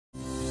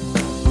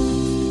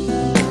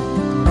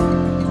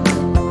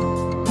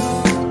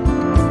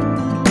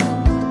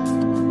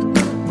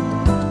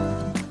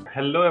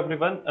Hello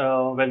everyone,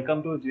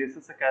 welcome to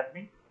GSS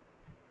Academy.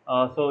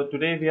 So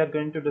today we are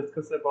going to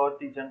discuss about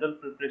the general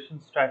preparation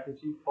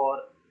strategy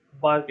for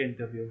BARC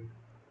interview.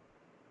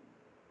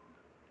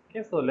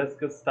 Okay, so let's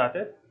get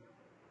started.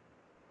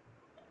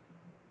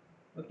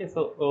 Okay,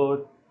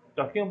 so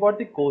talking about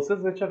the courses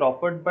which are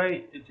offered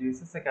by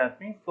GSS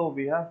Academy, so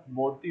we have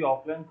both the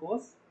offline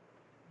course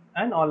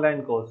and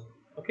online course.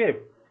 Okay,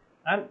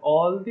 and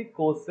all the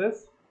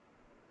courses,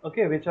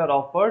 okay, which are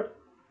offered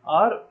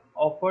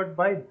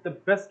by the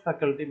best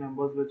faculty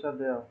members which are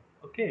there.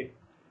 Okay,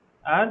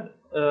 and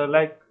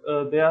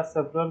there are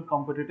several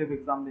competitive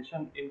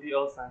examination in the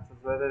earth sciences,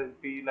 whether it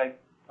be like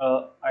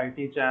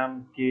IT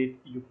jam, gate,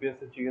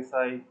 UPSC,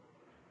 GSI.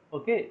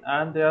 Okay,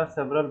 and there are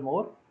several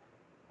more.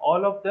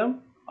 All of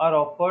them are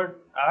offered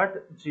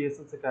at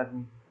GSS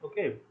Academy.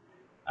 Okay,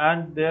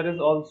 and there is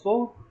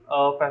also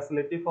a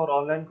facility for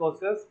online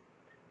courses,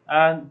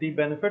 and the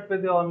benefit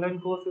with the online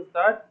course is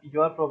that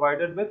you are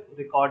provided with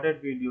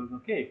recorded videos.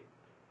 Okay,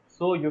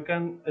 so you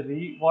can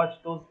re-watch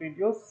those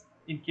videos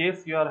in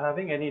case you are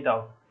having any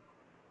doubt.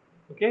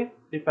 Okay,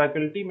 the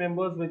faculty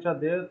members which are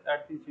there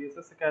at the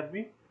GSS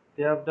Academy,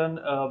 they have done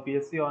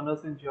BSc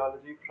Honors in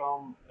Geology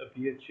from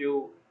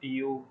BHU,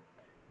 TU,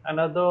 and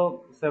other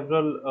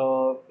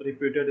several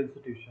reputed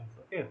institutions.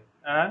 Okay,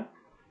 and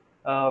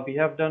we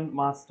have done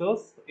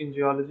Masters in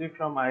Geology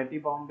from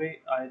IIT Bombay,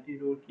 IIT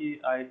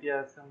Roorkee, IIT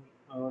ISM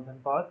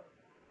Dhanbad.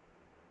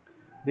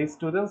 These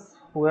students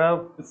who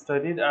have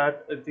studied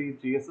at the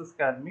GSS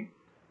Academy,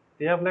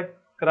 they have like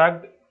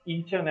cracked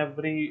each and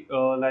every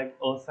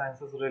earth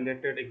sciences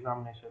related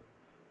examination,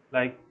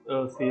 like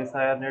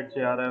CSIR NET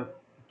JRF,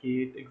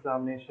 GATE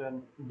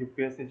examination,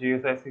 UPSC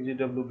GSI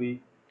CGWB,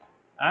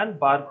 and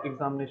BARC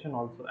examination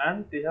also,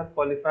 and they have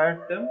qualified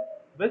them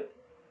with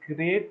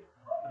great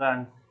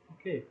ranks.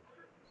 Okay,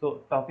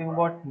 so talking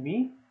about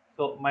me,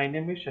 so my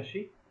name is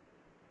Shashi.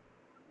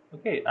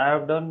 Okay, I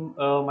have done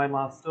my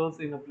masters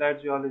in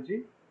applied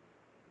geology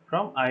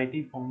from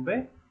IIT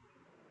Bombay.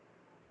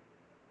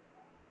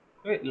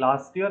 Okay,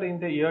 last year in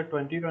the year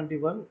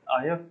 2021,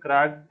 I have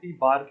cracked the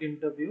BARC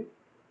interview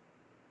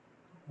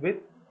with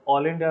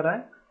All India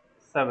rank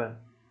 7.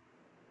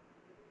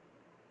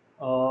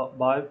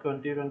 BARC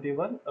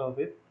 2021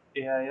 with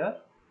AIR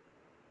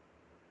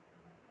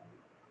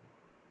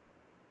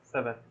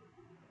 7.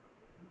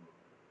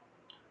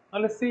 Now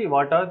let's see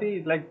what are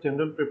the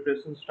general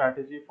preparation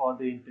strategy for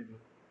the interview.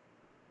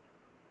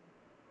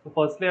 So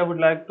firstly, I would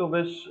like to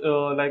wish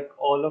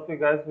all of you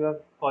guys who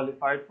have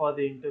qualified for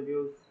the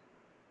interviews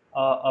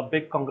a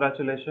big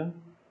congratulations.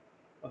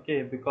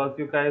 Okay, because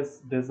you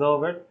guys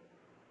deserve it.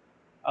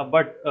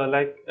 But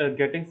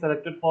getting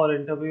selected for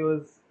interview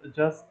is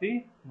just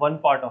the one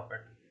part of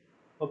it.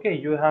 Okay,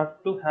 you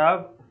have to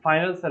have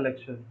final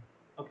selection.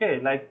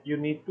 Okay, like you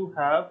need to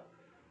have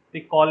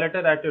the call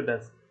letter at your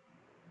desk.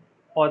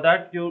 For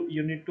that,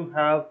 you need to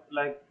have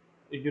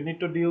you need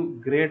to do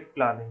great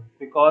planning,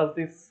 because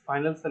this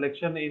final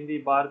selection in the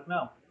BARC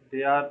now,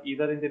 they are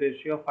either in the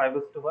ratio of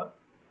 5:1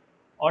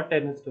 or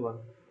 10:1,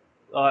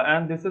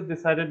 and this is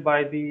decided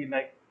by the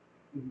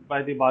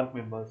by the BARC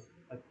members.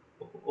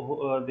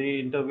 The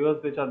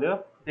interviewers which are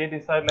there, they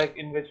decide like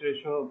in which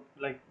ratio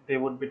like they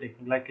would be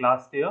taking. Like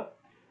last year,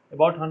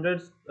 about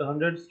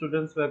 100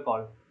 students were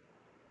called.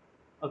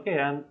 Okay,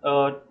 and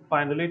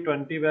finally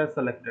 20 were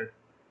selected.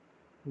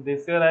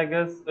 This year, I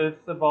guess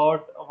it's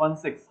about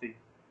 160.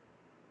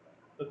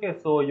 Okay,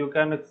 so you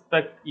can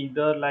expect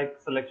either like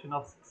selection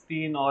of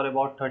 16 or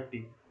about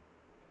 30.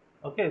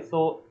 Okay,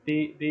 so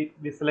the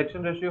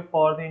selection ratio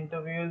for the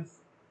interview is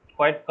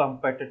quite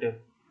competitive.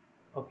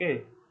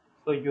 Okay,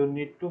 so you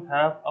need to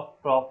have a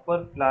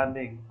proper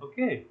planning.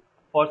 Okay,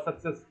 for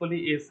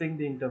successfully acing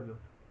the interview.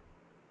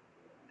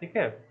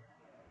 Okay,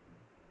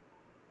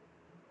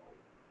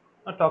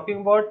 now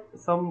talking about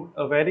some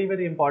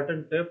very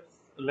important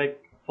tips.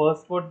 Like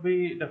first would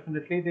be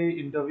definitely the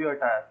interview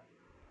attire.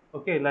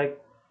 Okay,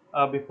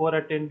 before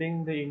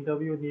attending the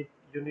interview,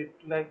 you need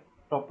to like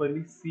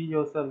properly see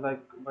yourself,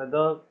 like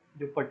whether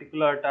the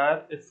particular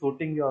attire is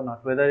suiting you or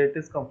not, whether it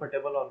is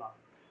comfortable or not,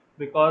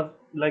 because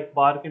like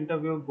BARC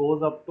interview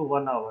goes up to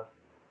 1 hour.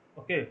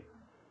 Okay,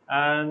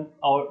 and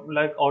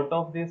out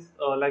of this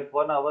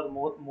 1 hour,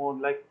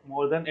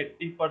 more than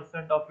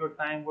 80% of your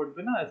time would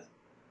be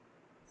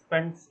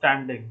spent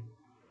standing.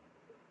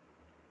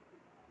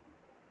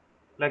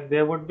 Like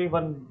there would be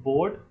one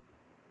board.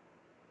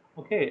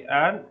 Okay,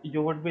 and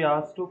you would be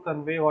asked to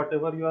convey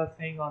whatever you are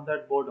saying on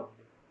that board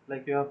only.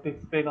 Like you have to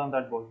explain on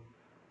that board.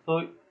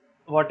 So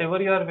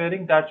whatever you are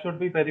wearing, that should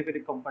be very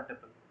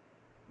comfortable.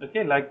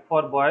 Okay, like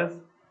for boys,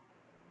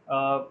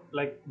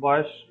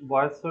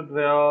 boys should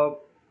wear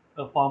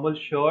a formal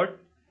shirt.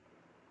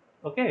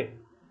 Okay,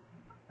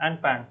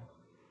 and pants.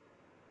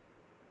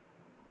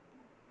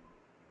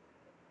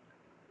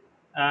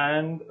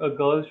 And a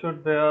girl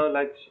should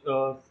wear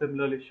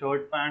similarly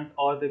shirt, pants,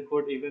 or they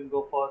could even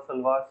go for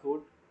salwar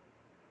suit,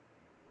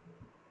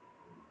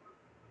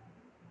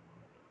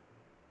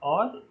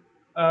 or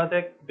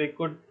they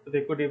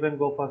could even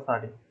go for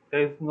sari.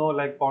 There is no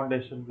like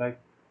foundation, like,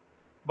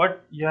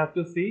 but you have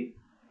to see.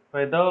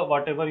 whether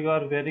whatever you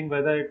are wearing,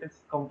 whether it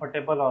is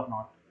comfortable or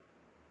not.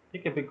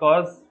 Okay,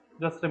 because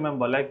just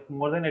remember, like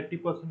more than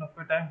 80% of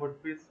your time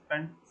would be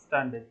spent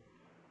standing.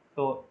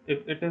 So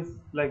it is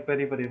like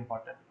very very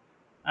important.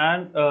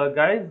 And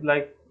guys,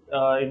 like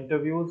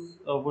interviews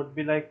would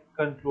be like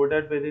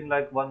concluded within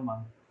like 1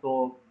 month.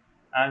 So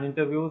and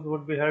interviews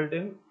would be held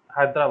in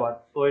Hyderabad.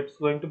 So it's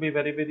going to be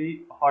very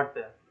very hot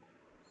there.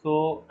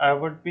 So I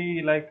would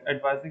be like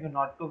advising you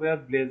not to wear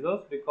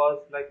blazers because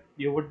like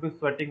you would be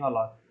sweating a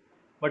lot.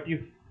 But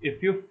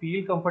if you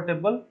feel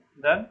comfortable,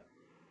 then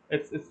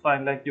it's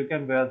fine. Like you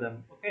can wear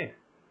them. Okay.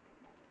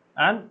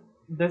 And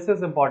this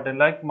is important.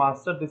 Like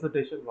master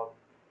dissertation work,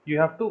 you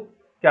have to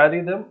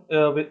carry them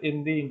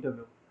in the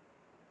interview.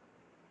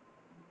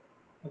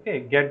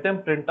 Okay. Get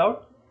them print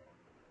out.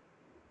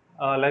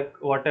 Like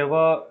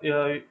whatever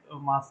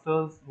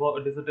master's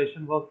work,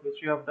 dissertation work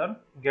which you have done,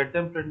 get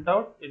them print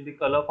out in the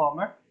color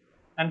format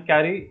and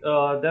carry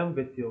them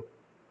with you.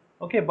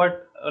 Okay,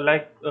 but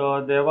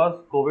there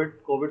was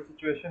COVID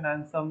situation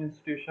and some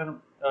institution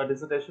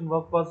dissertation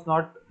work was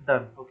not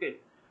done. Okay,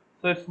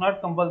 so it's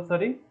not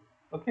compulsory.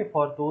 Okay,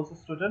 for those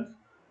students,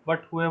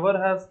 but whoever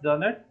has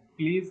done it,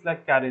 please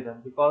like carry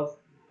them because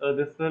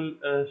this will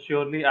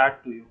surely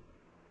add to you.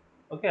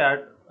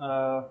 Okay,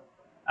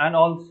 and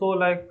also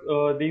like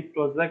the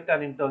project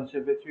and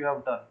internship which you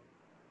have done.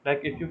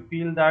 Like if you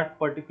feel that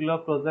particular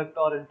project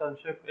or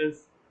internship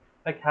is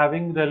like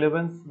having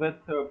relevance with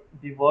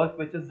the work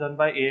which is done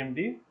by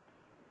AMD,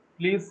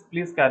 please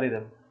carry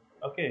them.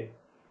 Okay,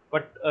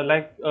 but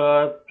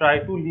try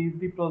to leave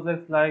the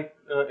projects like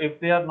if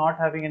they are not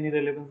having any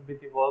relevance with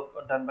the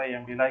work done by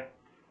AMD. Like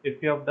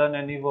if you have done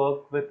any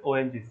work with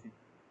ONGC,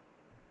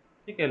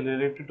 okay,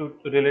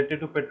 related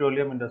to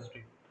petroleum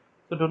industry,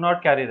 so do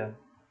not carry them.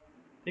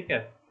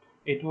 Okay,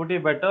 it would be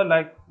better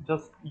like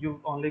just you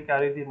only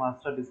carry the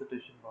master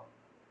dissertation work,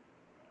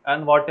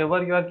 and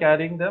whatever you are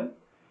carrying them,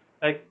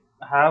 like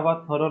have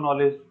a thorough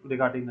knowledge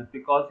regarding that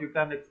because you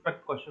can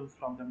expect questions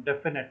from them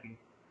definitely.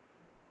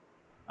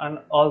 And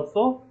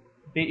also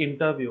the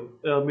interview,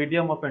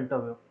 medium of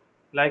interview,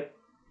 like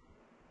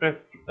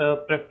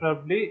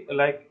preferably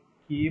like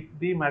keep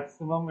the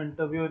maximum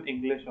interview in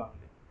English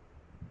only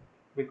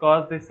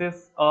because this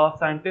is a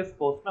scientist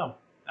post now,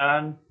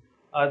 and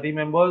the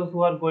members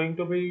who are going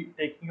to be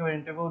taking your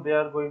interview, they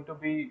are going to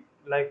be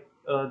like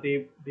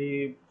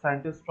the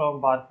scientists from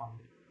BARC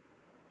only.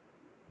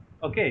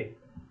 Okay,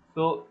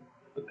 so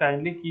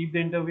kindly keep the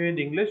interview in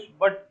English.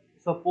 But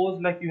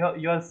suppose like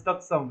you are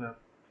stuck somewhere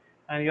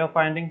and you are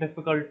finding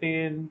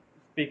difficulty in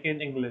speaking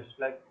English,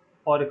 like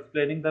for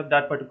explaining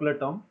that particular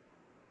term,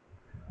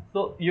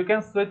 so you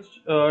can switch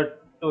to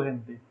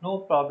Hindi, no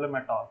problem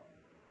at all.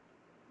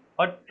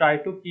 But try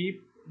to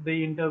keep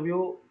the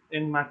interview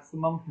in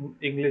maximum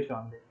English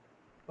only.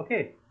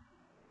 Okay.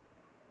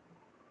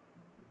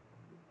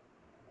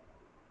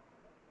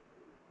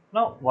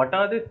 Now, what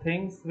are the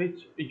things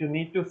which you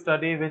need to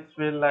study which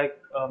will like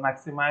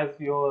maximize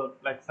your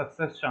like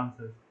success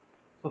chances?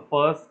 So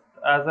first,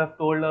 as I've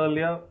told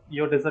earlier,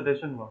 your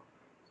dissertation work.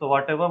 So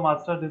whatever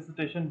master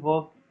dissertation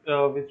work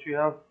which you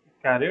have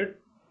carried,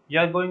 you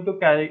are going to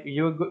carry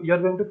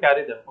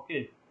them.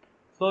 Okay.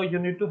 So you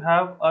need to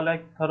have a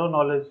like thorough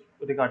knowledge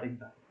regarding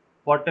that.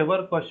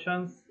 Whatever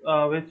questions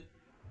which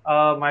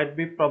might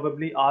be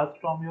probably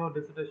asked from your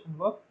dissertation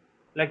work,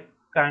 like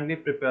kindly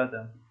prepare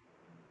them.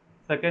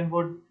 Second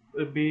would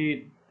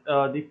be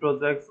the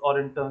projects or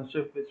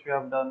internship which you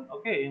have done,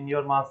 okay, in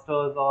your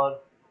masters or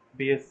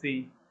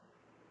BSc.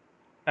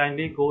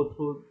 Kindly go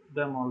through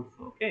them also,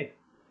 okay.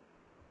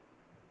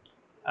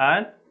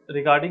 And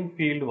regarding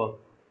field work,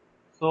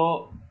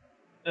 so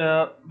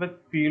with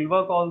field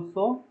work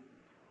also,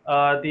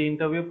 the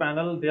interview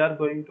panel, they are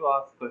going to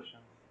ask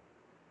questions.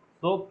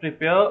 So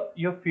prepare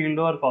your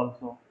fieldwork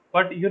also,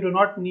 but you do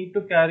not need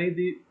to carry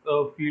the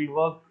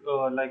fieldwork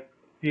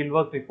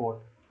fieldwork report.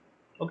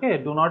 Okay,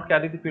 do not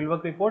carry the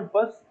fieldwork report,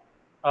 but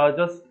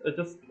just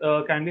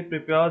kindly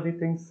prepare the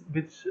things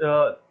which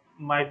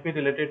might be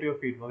related to your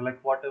fieldwork,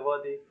 like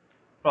whatever the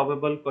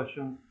probable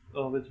questions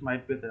which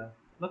might be there.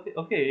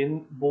 Okay,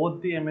 in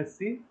both the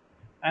MSc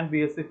and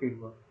BSc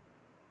fieldwork.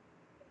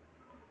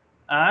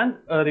 And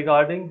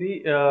regarding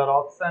the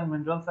rocks and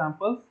mineral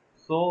samples,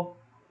 so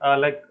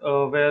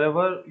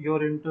wherever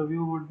your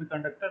interview would be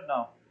conducted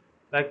now,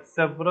 like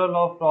several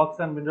of rocks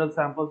and mineral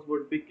samples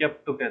would be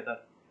kept together,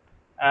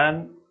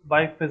 and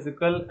by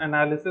physical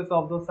analysis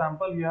of those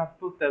sample, you have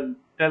to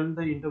tell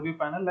the interview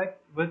panel like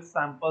which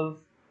samples,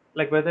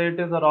 like whether it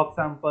is a rock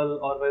sample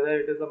or whether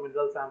it is a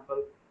mineral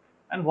sample,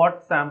 and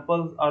what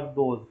samples are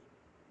those.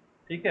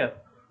 Okay,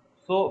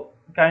 so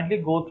kindly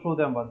go through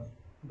them once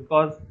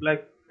because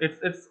like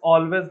it's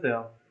always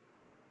there.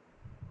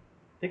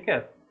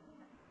 Okay,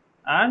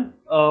 and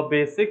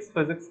basics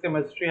physics,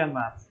 chemistry, and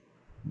maths.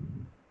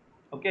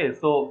 Okay,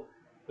 so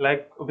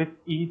like with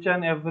each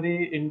and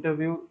every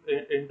interview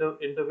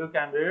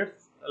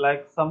candidates,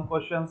 like some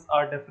questions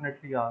are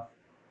definitely asked.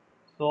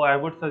 So I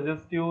would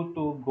suggest you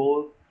to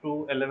go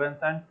through 11th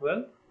and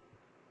 12th,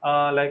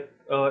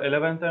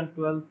 11th and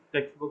 12th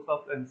textbooks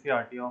of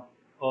NCRT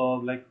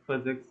like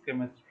physics,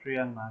 chemistry,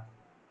 and math,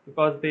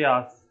 because they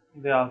ask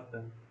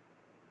them.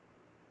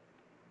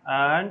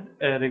 And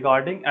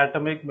regarding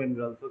atomic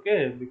minerals,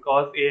 okay,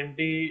 because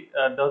AMD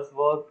does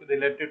work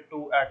related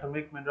to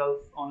atomic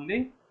minerals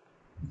only,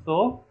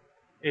 so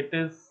it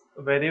is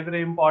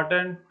very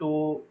important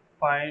to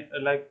find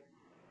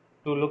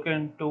to look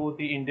into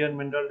the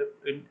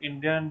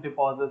Indian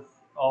deposits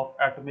of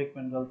atomic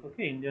minerals.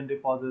 Okay, Indian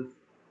deposits,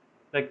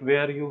 like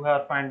where you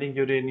are finding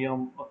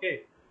uranium.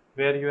 Okay,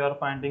 where you are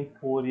finding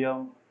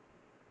thorium.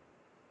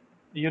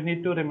 You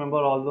need to remember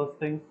all those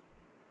things.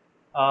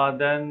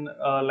 Then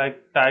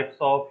like types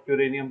of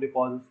uranium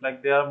deposits,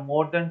 like there are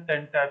more than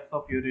 10 types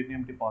of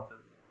uranium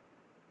deposits,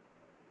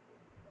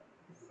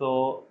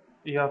 so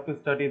you have to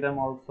study them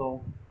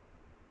also.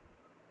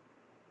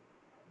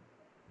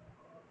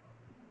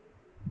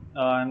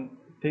 And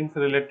things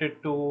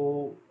related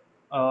to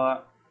uh,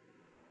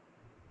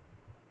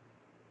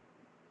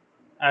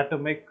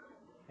 atomic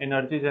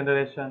energy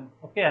generation,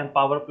 okay, and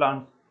power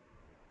plants,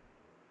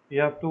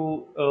 you have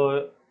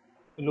to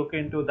look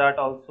into that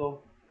also.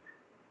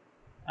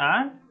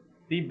 And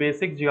the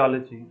basic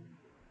geology,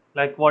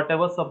 like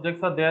whatever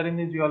subjects are there in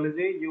the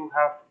geology, you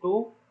have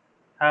to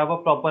have a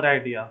proper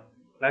idea.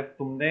 Like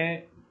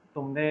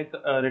तुमने एक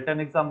written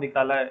exam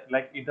निकाला है,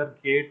 like either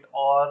GATE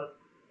or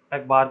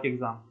like BARC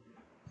exam,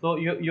 so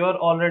you are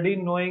already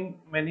knowing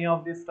many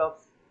of these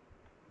stuffs,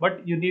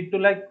 but you need to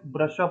like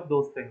brush up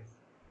those things,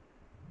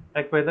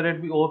 like whether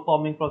it be ore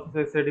forming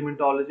processes,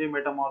 sedimentology,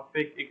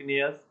 metamorphic,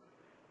 igneous.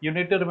 You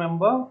need to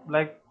remember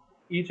like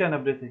each and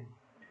everything.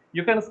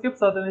 You can skip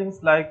certain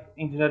things like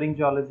engineering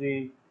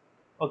geology,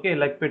 okay,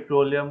 like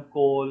petroleum,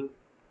 coal.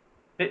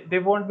 They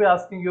won't be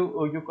asking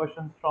you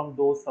questions from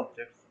those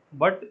subjects.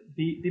 But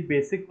the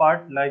basic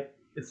part like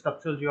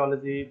structural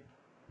geology,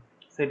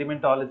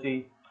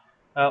 sedimentology,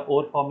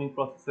 ore forming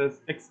processes,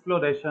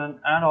 exploration,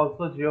 and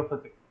also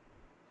geophysics.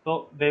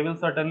 So they will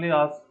certainly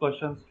ask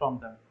questions from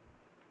them.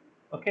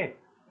 Okay.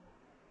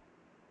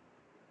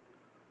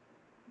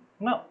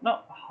 Now,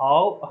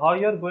 how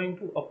you are going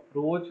to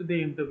approach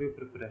the interview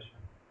preparation?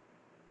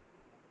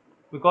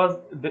 Because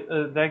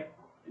like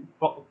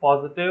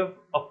positive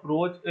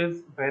approach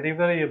is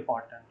very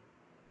important.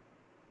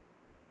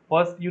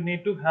 First, you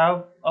need to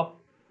have a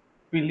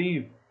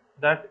belief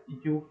that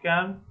you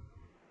can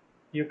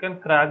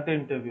crack the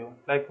interview.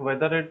 Like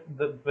whether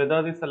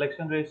the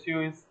selection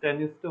ratio is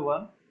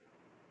 10:1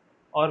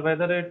 or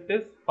whether it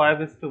is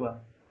 5:1.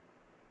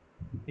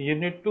 You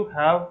need to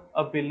have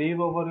a belief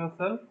over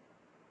yourself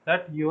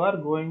that you are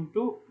going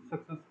to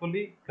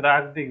successfully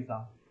crack the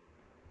exam.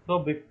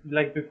 So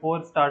like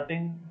before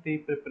starting the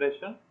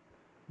preparation,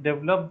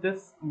 develop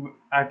this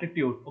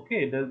attitude.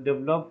 Okay,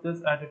 develop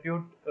this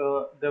attitude,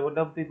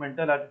 develop the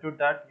mental attitude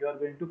that you are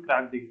going to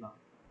crack the exam.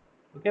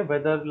 Okay,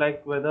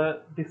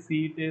 whether the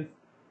seat is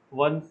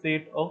one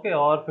seat, okay,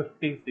 or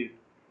 50 seat,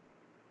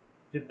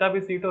 जितना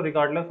भी seat हो,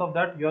 regardless of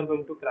that, you are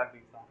going to crack the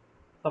exam.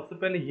 सबसे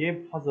पहले ये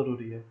बहुत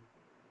ज़रूरी है.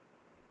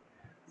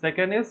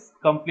 Second is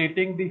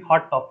completing the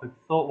hot topics.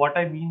 So what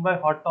I mean by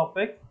hot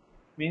topics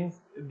means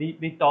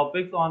the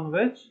topics on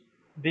which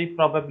the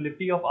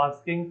probability of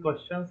asking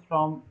questions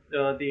from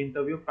the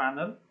interview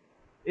panel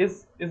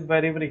is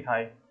very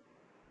high.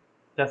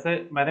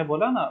 जैसे मैंने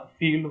बोला ना,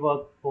 फील्ड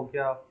वर्क हो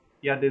गया,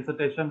 या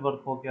dissertation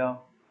work हो गया,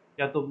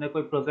 या तुमने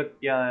कोई प्रोजेक्ट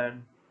किया है,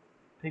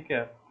 ठीक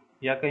है,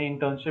 या कहीं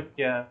इंटर्नशिप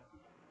किया है,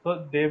 so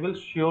they will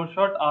sure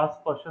shot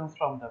ask questions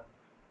from them.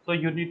 So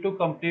you need to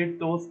complete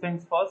those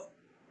things first,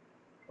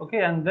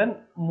 okay, and then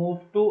move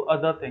to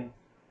other things.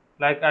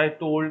 Like I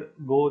told,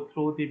 go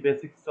through the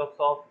basic stuffs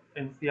of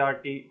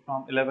NCRT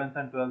from 11th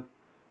and 12th,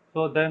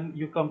 so then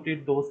you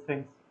complete those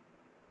things,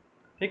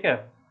 okay,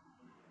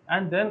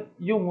 and then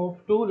you move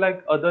to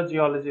like other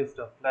geology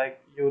stuff, like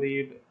you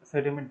read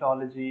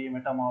sedimentology,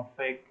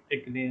 metamorphic,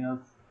 igneous,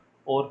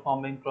 ore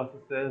forming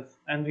processes,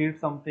 and read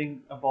something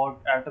about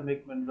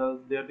atomic minerals,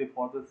 their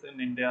deposits in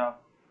India,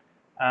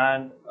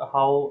 and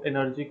how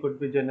energy could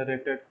be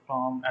generated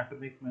from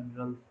atomic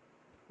minerals.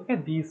 Okay,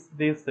 these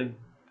things.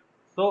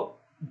 So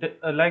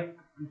like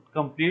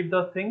complete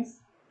the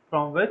things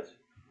from which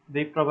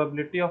the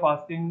probability of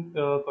asking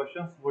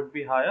questions would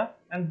be higher,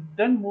 and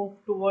then move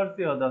towards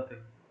the other thing.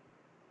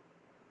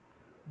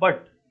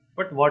 But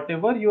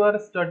whatever you are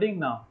studying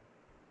now,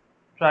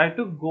 try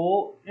to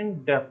go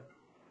in depth.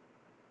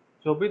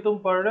 जो भी तुम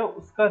पढ़ रहे हो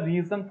उसका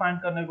reason find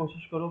करने की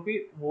कोशिश करो कि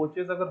वो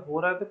चीज अगर हो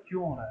रहा है तो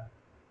क्यों हो रहा है.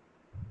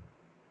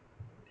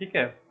 ठीक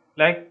है,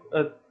 like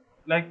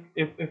like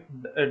if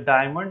a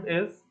diamond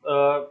is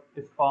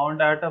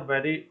found at a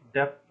very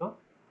depth,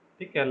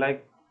 ठीक है,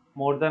 like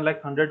more than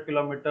like 100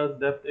 kilometers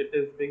depth it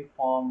is being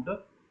formed,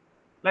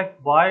 like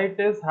why it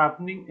is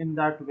happening in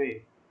that way.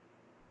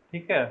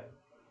 ठीक है,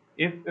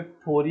 if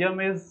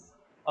thorium is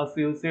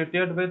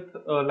associated with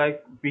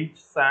like beach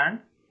sand,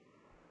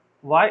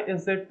 why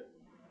is it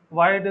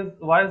why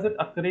is it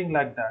occurring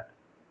like that?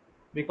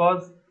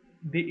 Because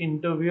the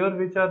interviewer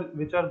which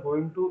are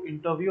going to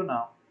interview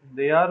now,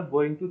 they are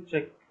going to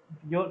check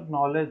your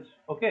knowledge,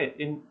 okay,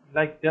 in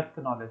like depth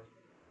knowledge.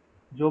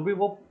 जो भी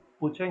वो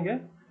पूछेंगे,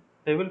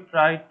 they will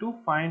try to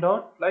find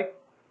out like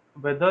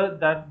whether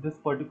that this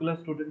particular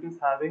student is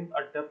having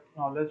a depth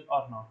knowledge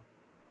or not.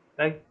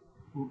 Like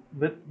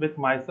with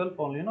myself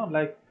only,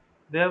 like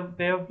they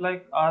have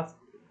like asked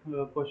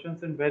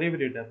questions in very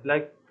very depth.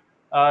 Like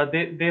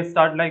they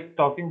start like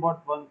talking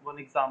about one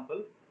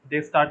example.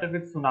 They started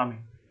with tsunami.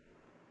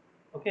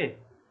 Okay,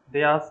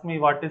 they asked me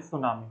what is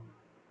tsunami.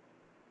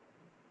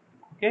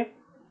 Okay,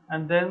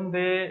 and then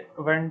they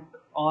went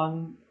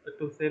on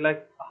to say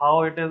like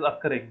how it is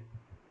occurring,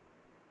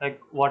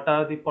 like what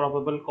are the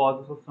probable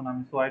causes of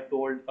tsunami. So I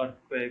told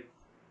earthquakes,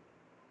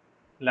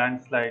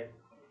 landslide.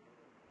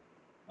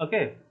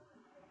 Okay,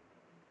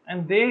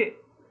 and they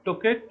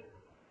took it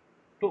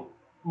to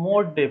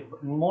more deeper.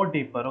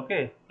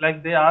 Okay,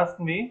 like they asked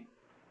me,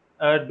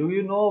 do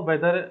you know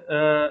whether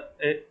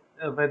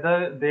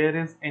there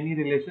is any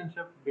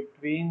relationship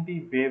between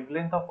the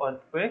wavelength of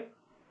earthquake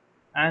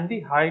and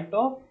the height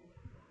of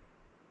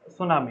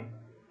tsunami?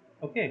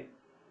 Okay,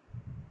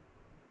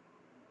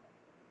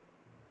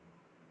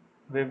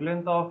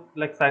 wavelength of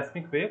like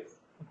seismic waves.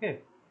 Okay,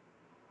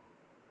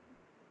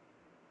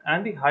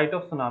 and the height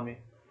of tsunami.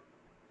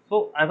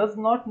 So I was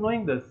not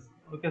knowing this.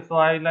 Okay, so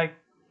I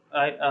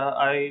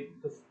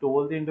just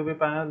told the interview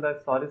panel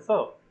that sorry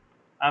sir,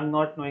 I'm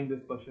not knowing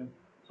this question.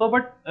 So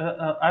but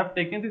I've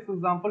taken this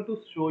example to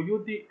show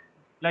you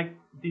like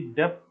the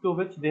depth to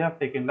which they have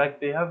taken. Like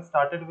they have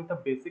started with a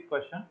basic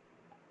question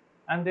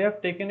and they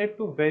have taken it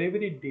to very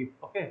very deep.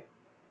 Okay.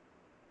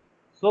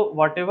 So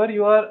whatever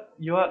you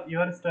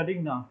are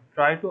studying now,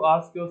 try to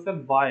ask yourself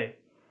why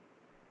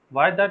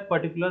that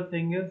particular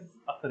thing is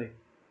occurring.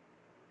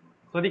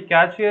 So the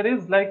catch here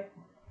is like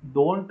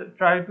don't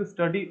try to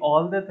study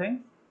all the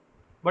things,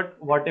 but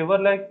whatever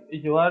like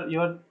you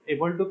are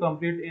able to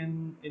complete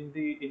in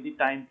the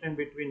time frame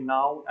between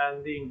now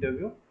and the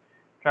interview,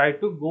 try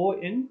to go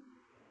in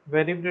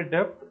very very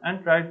depth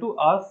and try to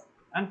ask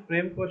and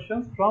frame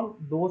questions from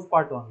those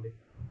part only.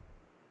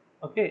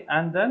 Okay,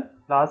 and then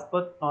last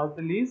but not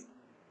the least,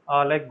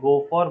 like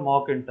go for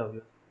mock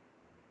interviews.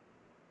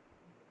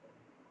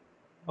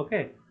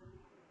 Okay,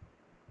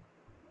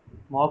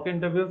 mock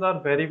interviews are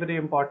very very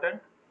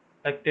important.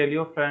 Like tell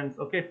your friends,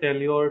 okay, tell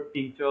your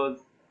teachers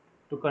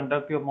to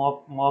conduct your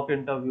mock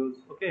interviews.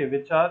 Okay,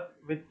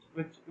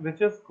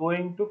 which is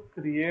going to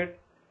create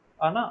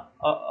a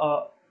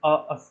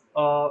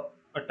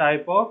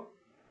type of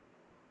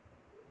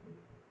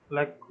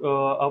like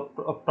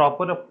a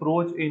proper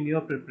approach in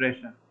your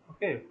preparation.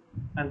 Okay,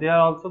 and they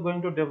are also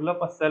going to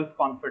develop a self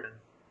confidence,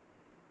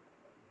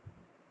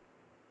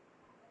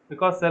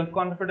 because self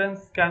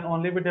confidence can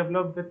only be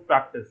developed with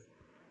practice.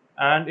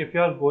 And if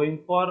you are going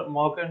for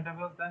mock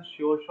interviews, then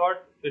sure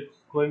shot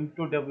it's going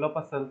to develop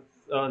a self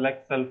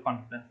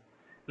confidence.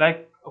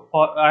 Like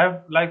for I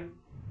have like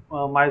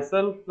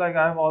myself, like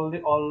I have all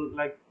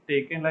like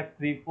taken like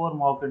 3 4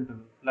 mock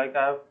interviews. Like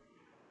I have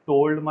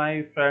told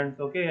my friends,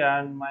 okay,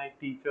 and my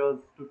teachers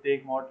to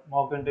take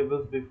mock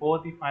interviews before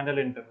the final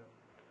interview.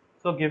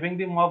 So giving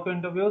the mock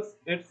interviews,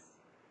 it's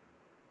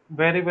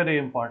very very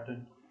important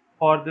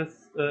for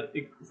this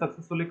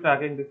successfully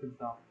cracking this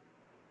exam.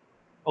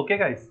 Okay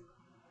guys,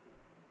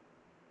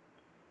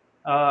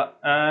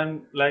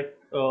 and like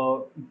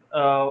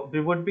we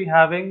would be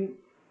having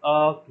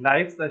a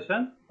live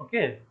session,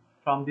 okay,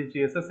 from the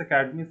GSS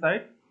Academy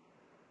side,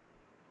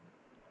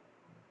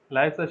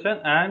 live session,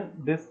 and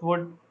this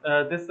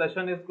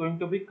session is going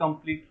to be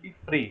completely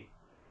free,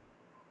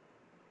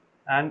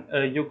 and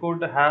you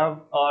could have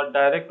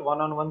direct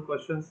one-on-one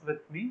questions with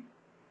me.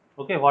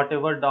 Okay,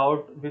 whatever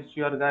doubt which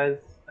you are guys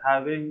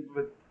having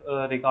with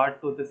regard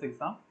to this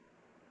exam.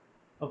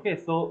 Okay,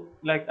 so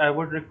like I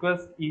would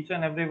request each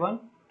and everyone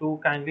to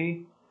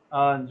kindly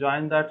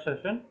join that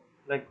session,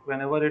 like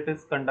whenever it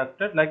is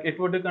conducted. Like it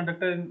would be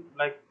conducted in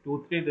like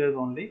 2 3 days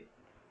only,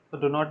 so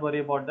do not worry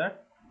about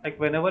that. Like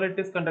whenever it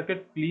is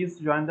conducted, please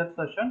join that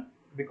session,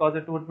 because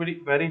it would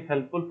be very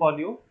helpful for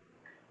you.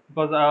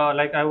 Because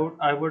like I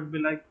would be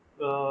like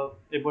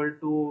able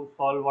to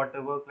solve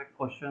whatever like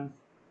questions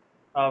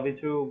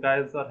which you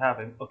guys are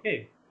having.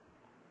 Okay,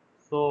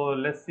 so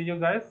let's see you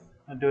guys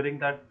during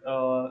that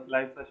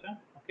live session.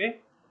 Okay.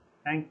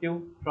 Thank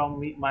you from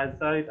me, my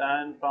side,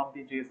 and from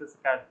the GSS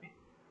Academy.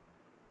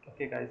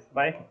 Okay, guys.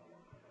 Bye.